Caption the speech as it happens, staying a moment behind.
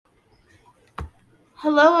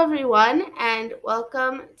Hello, everyone, and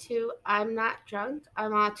welcome to I'm Not Drunk,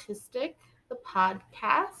 I'm Autistic, the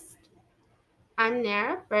podcast. I'm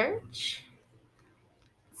Nara Birch.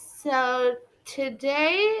 So,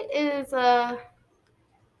 today is a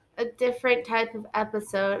different type of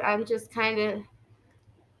episode. I'm just kind of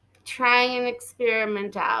trying an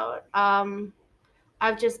experiment out.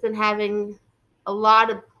 I've just been having a lot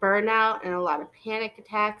of burnout and a lot of panic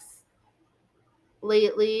attacks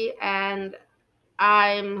lately, and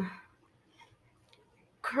I'm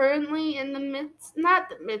currently in the midst, not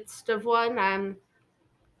the midst of one.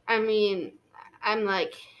 I mean, I'm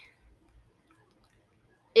like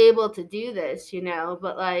able to do this,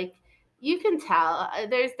 but like you can tell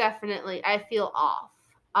there's definitely I feel off.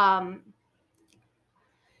 Um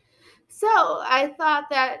so I thought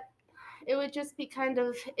that it would just be kind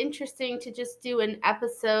of interesting to just do an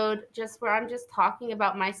episode just where I'm just talking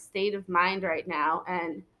about my state of mind right now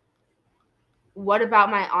and what about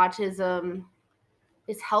my autism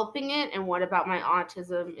is helping it and what about my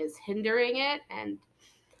autism is hindering it. And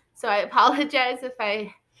so I apologize if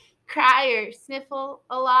I cry or sniffle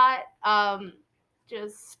a lot.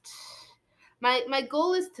 Just my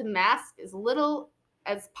goal is to mask as little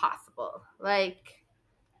as possible. Like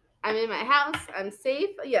I'm in my house, I'm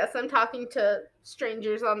safe. Yes, I'm talking to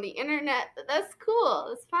strangers on the internet, but that's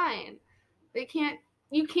cool. It's fine. They can't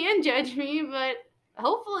you can judge me, but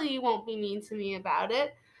hopefully you won't be mean to me about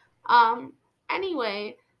it. Um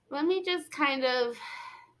anyway, let me just kind of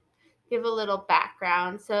give a little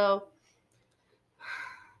background. So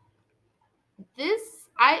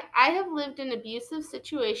I have lived in abusive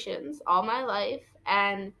situations all my life,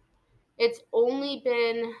 and it's only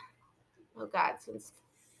been, oh god, since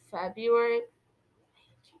February,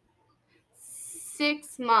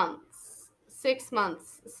 6 months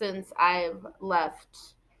since I've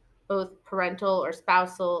left both parental or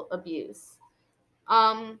spousal abuse.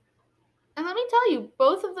 And let me tell you,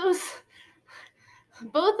 both of those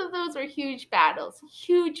are huge battles.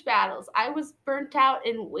 I was burnt out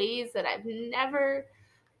in ways that I've never,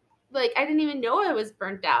 like, I didn't even know I was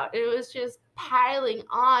burnt out. It was just piling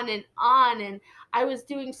on, and I was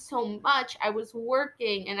doing so much. I was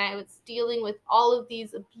working and I was dealing with all of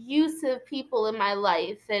these abusive people in my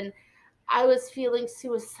life, and I was feeling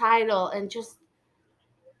suicidal and just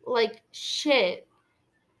like shit.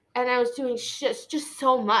 And I was doing shit, just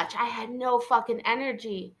so much. I had no fucking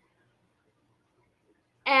energy.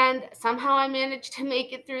 And somehow I managed to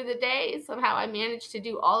make it through the day. Somehow I managed to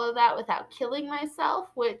do all of that without killing myself,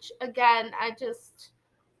 which again, I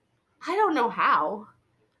don't know how.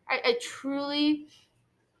 I truly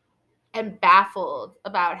am baffled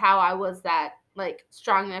about how I was that like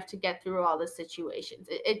strong enough to get through all the situations.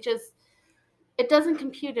 It doesn't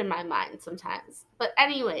compute in my mind sometimes. But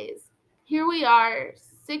anyways, here we are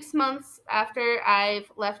 6 months after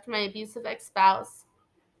I've left my abusive ex-spouse.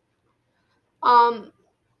 Um,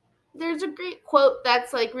 there's a great quote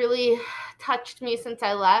that's like really touched me since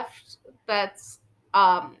I left. That's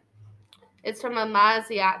um It's from a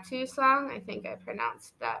Maziatu song. I think I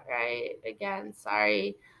pronounced that right. Again,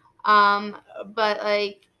 sorry. But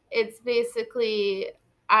like it's basically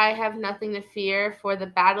I have nothing to fear for the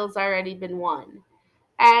battle's already been won.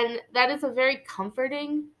 And that is a very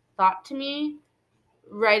comforting thought to me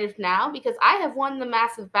right of now because I have won the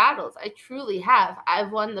massive battles. I truly have.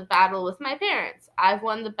 I've won the battle with my parents. I've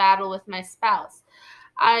won the battle with my spouse.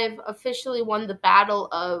 I've officially won the battle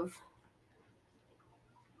of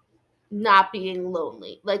not being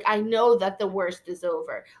lonely. Like I know that the worst is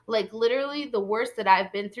over. Like literally the worst that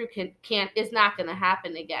I've been through can't is not going to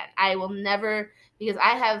happen again. I will never because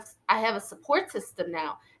I have a support system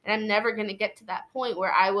now and I'm never going to get to that point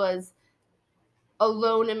where I was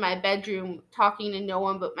alone in my bedroom talking to no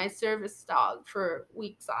one but my service dog for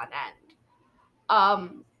weeks on end.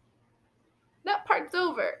 Um that part's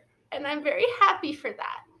over and I'm very happy for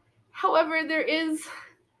that. However, there is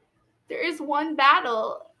one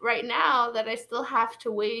battle right now that I still have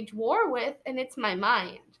to wage war with, and it's my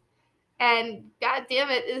mind. And god damn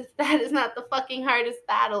it, that is not the fucking hardest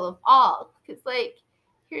battle of all. Because like,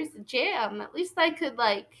 here's the jam. At least I could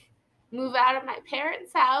like move out of my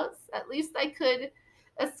parents' house. At least I could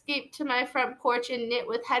escape to my front porch and knit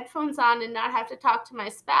with headphones on and not have to talk to my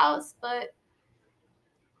spouse, but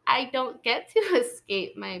I don't get to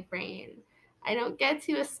escape my brain. I don't get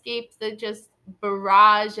to escape the just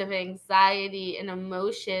barrage of anxiety and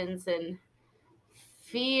emotions and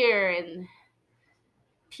fear and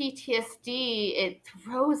PTSD it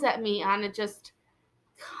throws at me on a just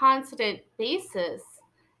constant basis.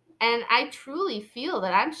 And I truly feel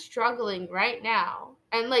that I'm struggling right now.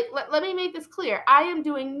 And like, let me make this clear. I am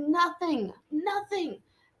doing nothing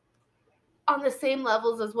on the same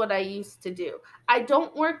levels as what I used to do. I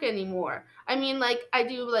don't work anymore. I mean, like, I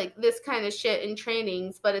do like this kind of shit in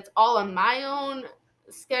trainings, but it's all on my own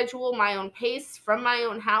schedule, my own pace, from my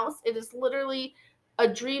own house. It is literally a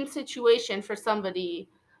dream situation for somebody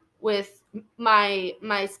with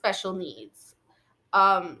my special needs.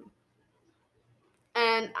 Um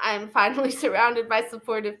and I'm finally surrounded by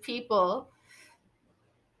supportive people,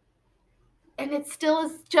 and it still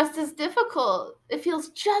is just as difficult. It feels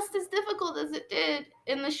just as difficult as it did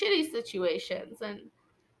in the shitty situations, and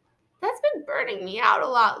that's been burning me out a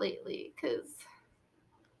lot lately, cuz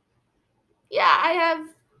yeah,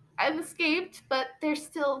 I've escaped, but there's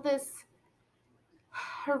still this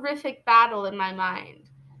horrific battle in my mind.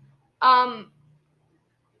 Um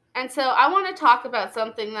and so I want to talk about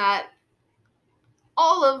something that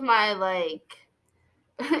all of my like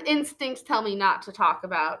instincts tell me not to talk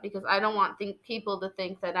about, because I don't want people to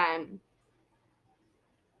think that I'm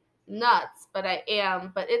nuts, but I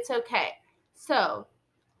am, but it's okay. So,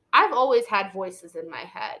 I've always had voices in my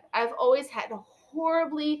head. I've always had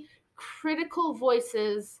horribly critical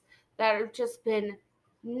voices that have just been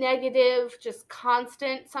negative, just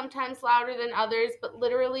constant, sometimes louder than others, but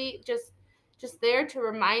literally just there to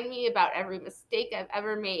remind me about every mistake I've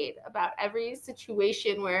ever made, about every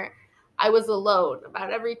situation where I was alone,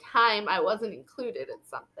 about every time I wasn't included in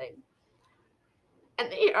something.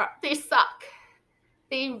 And they suck.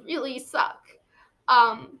 They really suck.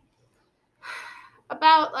 Um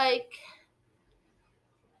about like,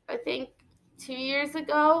 I think 2 years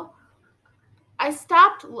ago, I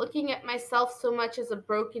stopped looking at myself so much as a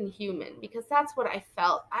broken human, because that's what I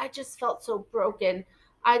felt. I just felt so broken.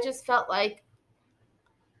 I just felt like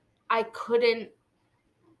I couldn't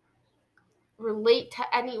relate to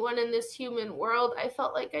anyone in this human world. I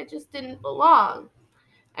felt like I just didn't belong.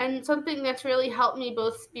 And something that's really helped me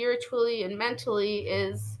both spiritually and mentally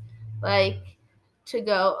is like to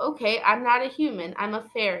go, okay, I'm not a human, I'm a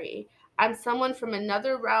fairy. I'm someone from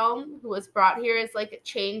another realm who was brought here as like a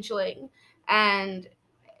changeling and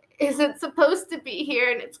isn't supposed to be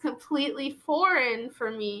here, and it's completely foreign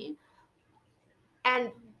for me.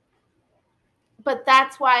 And but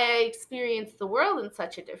that's why I experience the world in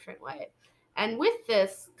such a different way. And with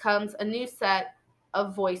this comes a new set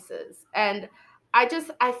of voices. And I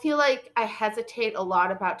feel like I hesitate a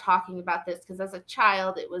lot about talking about this, because as a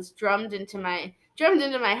child it was drummed into my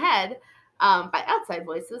head, by outside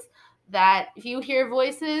voices, that if you hear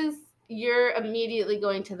voices, you're immediately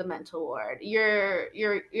going to the mental ward.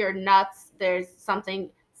 You're nuts. There's something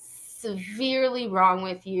severely wrong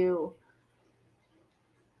with you.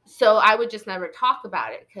 So I would just never talk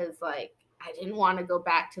about it, because like I didn't want to go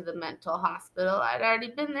back to the mental hospital. I'd already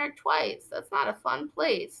been there twice. That's not a fun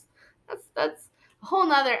place. That's a whole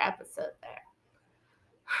nother episode there.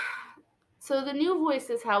 So the new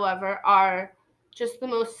voices, however, are just the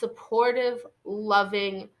most supportive,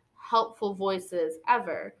 loving, helpful voices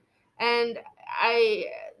ever. And I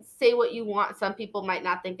say what you want. Some people might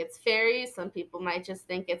not think it's fairies. Some people might just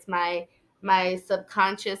think it's my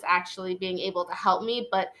subconscious actually being able to help me.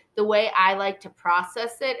 But the way I like to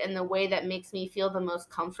process it, and the way that makes me feel the most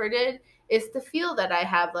comforted, is to feel that I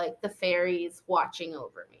have like the fairies watching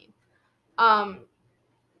over me. Um,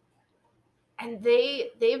 and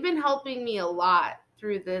they've been helping me a lot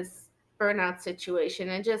through this burnout situation.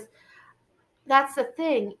 And just, that's the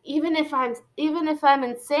thing, even if I'm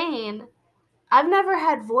insane, I've never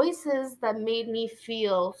had voices that made me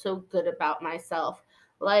feel so good about myself.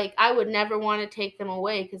 Like, I would never want to take them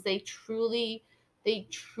away, because they truly,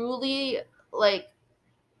 like,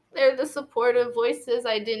 they're the supportive voices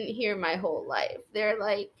I didn't hear my whole life. They're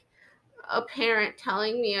like a parent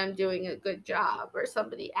telling me I'm doing a good job, or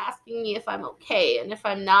somebody asking me if I'm okay. And if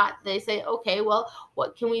I'm not, they say, okay, well,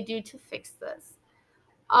 what can we do to fix this?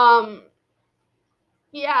 Um,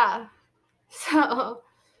 yeah. So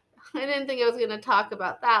I didn't think I was going to talk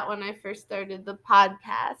about that when I first started the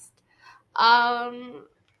podcast. Um,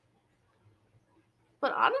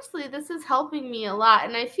 but honestly, this is helping me a lot.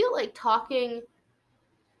 And I feel like talking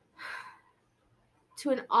to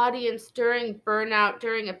an audience during burnout,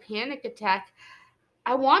 during a panic attack,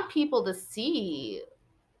 I want people to see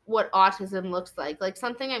what autism looks like. Like,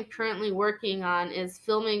 something I'm currently working on is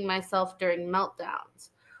filming myself during meltdowns,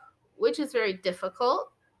 which is very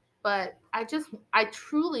difficult, but I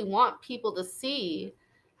truly want people to see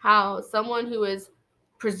how someone who is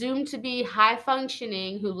presumed to be high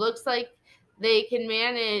functioning, who looks like they can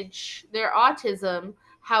manage their autism,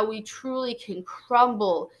 how we truly can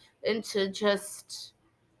crumble into just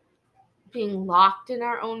being locked in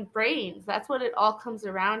our own brains. That's what it all comes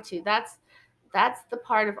around to. That's the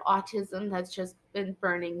part of autism that's just been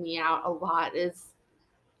burning me out a lot, is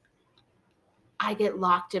I get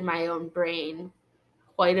locked in my own brain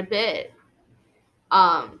quite a bit.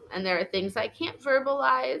 And there are things I can't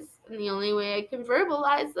verbalize, and the only way I can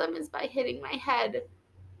verbalize them is by hitting my head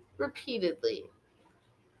repeatedly.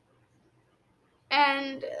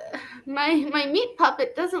 And my meat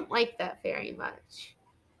puppet doesn't like that very much.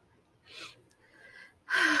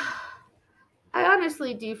 I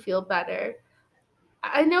honestly do feel better.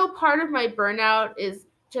 I know part of my burnout is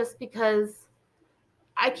just because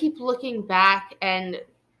I keep looking back, and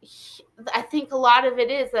I think a lot of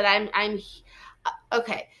it is that I'm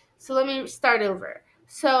okay. So let me start over.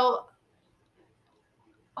 So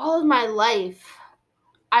all of my life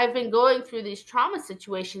I've been going through these trauma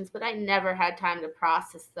situations, but I never had time to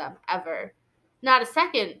process them ever. Not a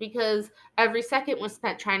second, because every second was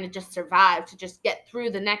spent trying to just survive, to just get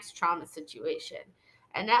through the next trauma situation.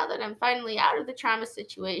 And now that I'm finally out of the trauma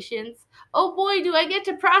situations, oh boy, do I get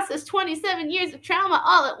to process 27 years of trauma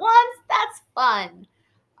all at once. That's fun.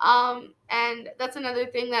 And that's another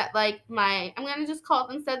thing that, like, I'm going to just call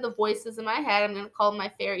them, instead of the voices in my head, I'm going to call them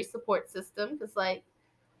my fairy support system, because, like,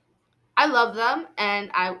 I love them, and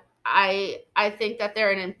I think that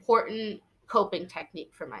they're an important coping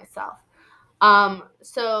technique for myself.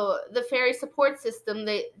 So the fairy support system,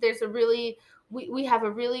 we have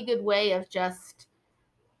a really good way of just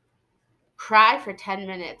cry for 10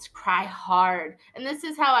 minutes, cry hard. And this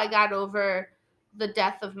is how I got over the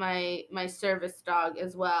death of my service dog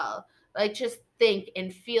as well. Like, just think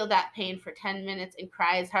and feel that pain for 10 minutes and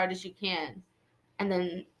cry as hard as you can. And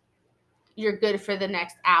then you're good for the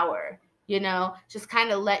next hour. Just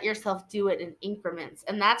kind of let yourself do it in increments.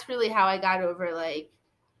 And that's really how I got over,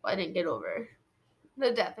 I didn't get over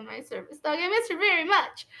the death of my service dog. I miss her very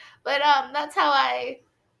much. But that's how I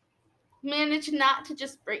managed not to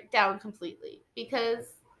just break down completely, because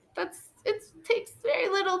it takes very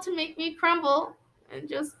little to make me crumble and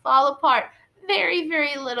just fall apart. Very,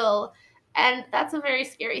 very little. And that's a very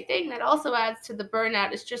scary thing that also adds to the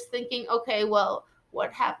burnout, is just thinking, okay, well,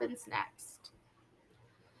 what happens next?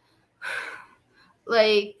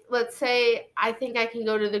 Like, let's say I think I can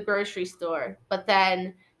go to the grocery store, but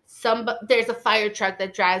then there's a fire truck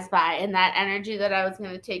that drives by, and that energy that I was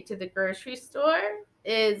going to take to the grocery store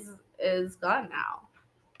is gone now.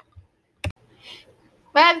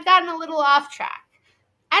 But I've gotten a little off track.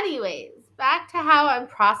 Anyways, back to how I'm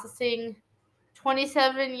processing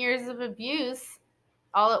 27 years of abuse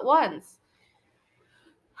all at once.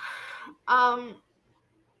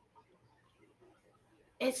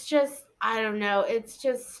 It's just, I don't know, it's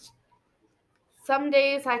just, some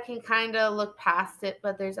days I can kind of look past it,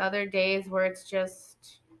 but there's other days where it's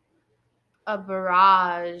just a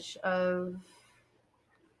barrage of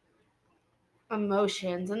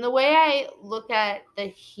emotions. And the way I look at the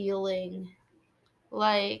healing,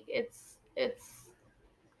 like,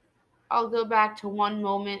 I'll go back to one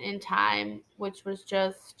moment in time, which was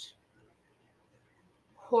just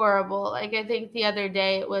horrible. Like, I think the other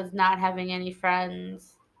day it was not having any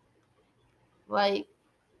friends, like,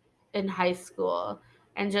 in high school,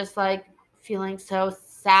 and just, like, feeling so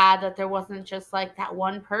sad that there wasn't just, like, that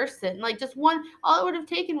one person, like, just one. All it would have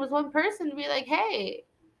taken was one person to be like, hey,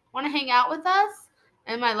 want to hang out with us?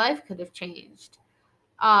 And my life could have changed.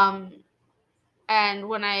 And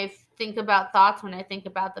when I think about thoughts, when I think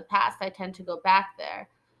about the past, I tend to go back there.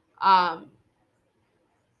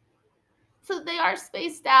 So they are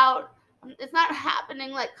spaced out. It's not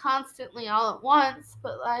happening, like, constantly all at once,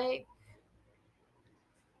 but, like,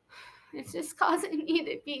 it's just causing me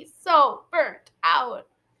to be so burnt out.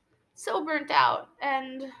 So burnt out.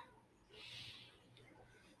 And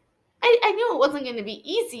I knew it wasn't going to be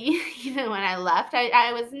easy, even when I left.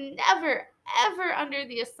 I was never, ever under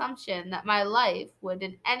the assumption that my life would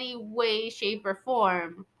in any way, shape, or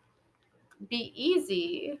form be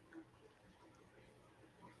easy.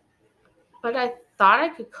 But I thought I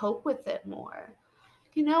could cope with it more.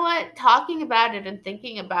 You know what? Talking about it and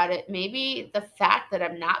thinking about it, maybe the fact that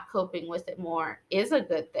I'm not coping with it more is a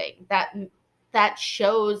good thing. That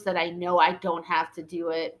shows that I know I don't have to do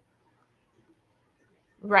it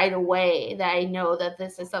right away, that I know that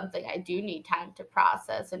this is something I do need time to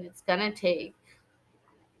process, and it's going to take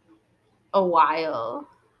a while.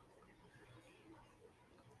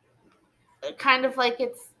 Kind of like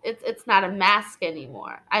it's not a mask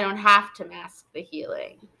anymore. I don't have to mask the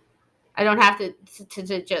healing. I don't have to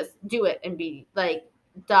just do it and be, like,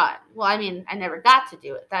 done. Well, I mean, I never got to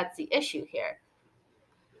do it. That's the issue here.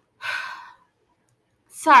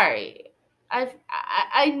 Sorry.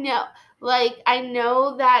 I know, like, I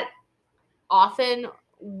know that often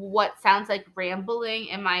what sounds like rambling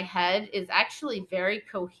in my head is actually very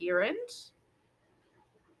coherent,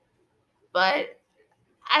 but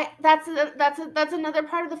That's another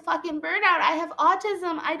part of the fucking burnout. I have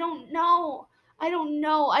autism. I don't know. I don't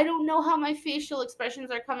know how my facial expressions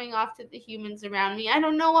are coming off to the humans around me. I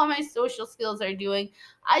don't know how my social skills are doing.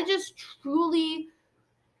 I just truly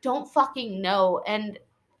don't fucking know. And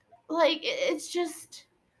like it's just,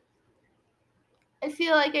 I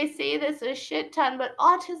feel like I say this a shit ton, but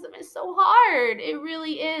autism is so hard. It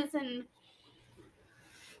really is. And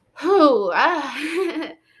whew,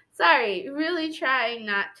 sorry, really trying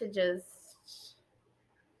not to just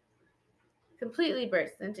completely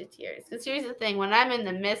burst into tears. Because here's the thing, when I'm in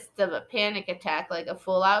the midst of a panic attack, like a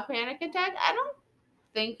full out panic attack, I don't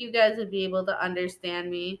think you guys would be able to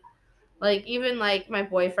understand me. Like even like my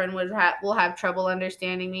boyfriend will have trouble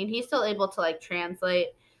understanding me, and he's still able to like translate.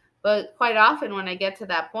 But quite often when I get to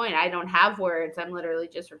that point, I don't have words. I'm literally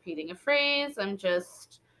just repeating a phrase. I'm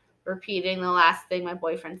just repeating the last thing my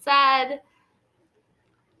boyfriend said.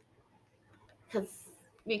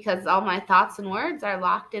 Because all my thoughts and words are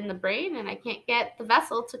locked in the brain and I can't get the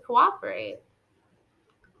vessel to cooperate.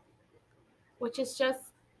 Which is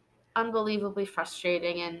just unbelievably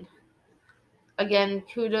frustrating. And again,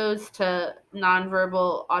 kudos to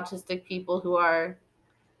nonverbal autistic people who are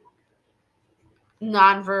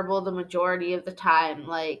nonverbal the majority of the time.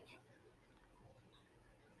 Like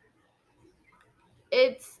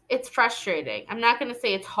it's frustrating. I'm not going to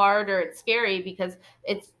say it's hard or it's scary, because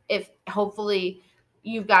it's, if hopefully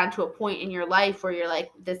you've gotten to a point in your life where you're like,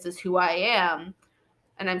 this is who I am.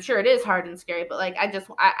 And I'm sure it is hard and scary, but like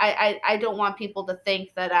I don't want people to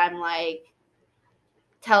think that I'm like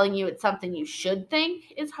telling you it's something you should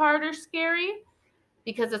think is hard or scary,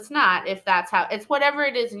 because it's not. If that's how, it's whatever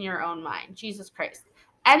it is in your own mind. Jesus Christ.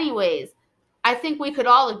 Anyways, I think we could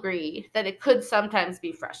all agree that it could sometimes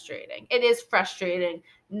be frustrating. It is frustrating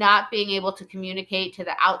not being able to communicate to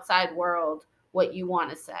the outside world what you want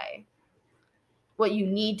to say, what you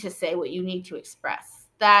need to say, what you need to express.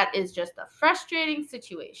 That is just a frustrating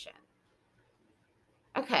situation.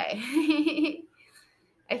 Okay.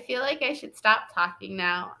 I feel like I should stop talking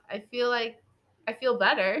now. I feel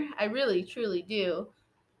better. I really truly do.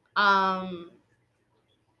 And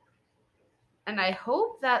I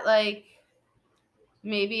hope that like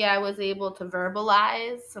maybe I was able to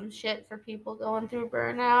verbalize some shit for people going through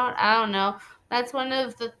burnout. I don't know. That's one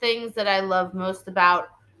of the things that I love most about,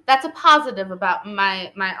 that's a positive about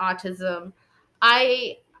my autism.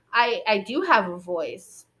 I I do have a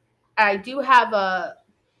voice. I do have a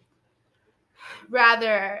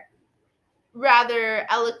rather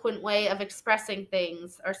eloquent way of expressing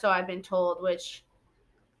things, or so I've been told, which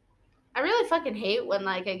I really fucking hate when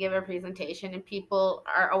like I give a presentation and people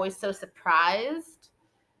are always so surprised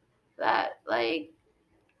that like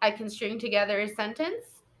I can string together a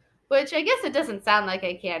sentence, which I guess it doesn't sound like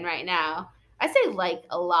I can right now. I say like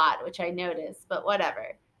a lot, which I notice, but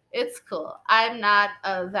whatever. It's cool. I'm not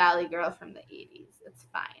a valley girl from the 80s. It's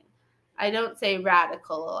fine. I don't say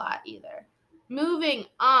radical a lot either. Moving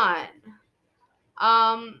on.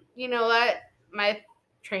 You know what? My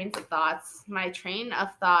train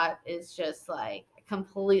of thought is just like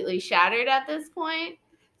completely shattered at this point.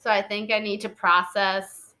 So I think I need to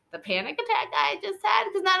process the panic attack I just had,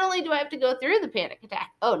 because not only do I have to go through the panic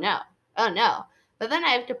attack, oh no, but then I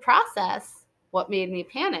have to process what made me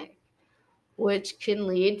panic, which can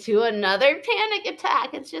lead to another panic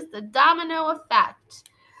attack. It's just a domino effect.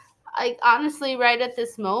 Like honestly, right at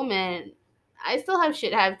this moment, I still have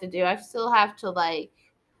shit I have to do. I still have to like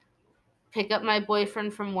pick up my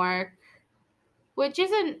boyfriend from work, which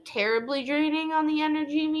isn't terribly draining on the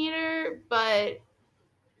energy meter, but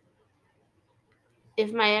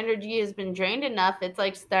if my energy has been drained enough, it's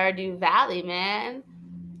like Stardew Valley, man.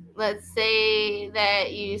 Let's say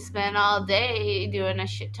that you spend all day doing a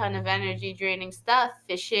shit ton of energy draining stuff,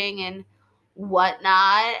 fishing and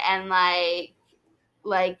whatnot, and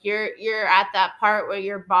like you're at that part where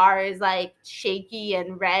your bar is like shaky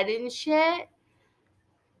and red and shit,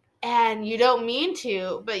 and you don't mean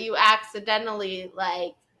to, but you accidentally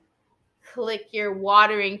like click your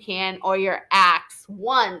watering can or your axe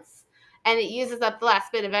once, and it uses up the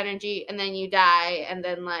last bit of energy, and then you die, and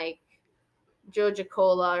then like Joja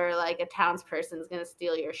Cola or like a townsperson is gonna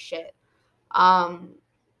steal your shit.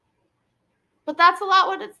 But that's a lot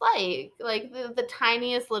what it's like. Like the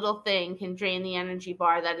tiniest little thing can drain the energy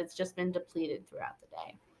bar that it's just been depleted throughout the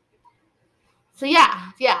day. So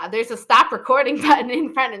yeah, there's a stop recording button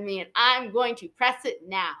in front of me and I'm going to press it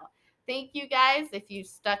now. Thank you guys if you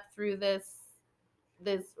stuck through this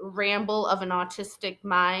ramble of an autistic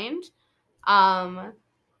mind.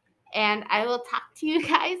 And I will talk to you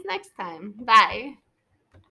guys next time. Bye.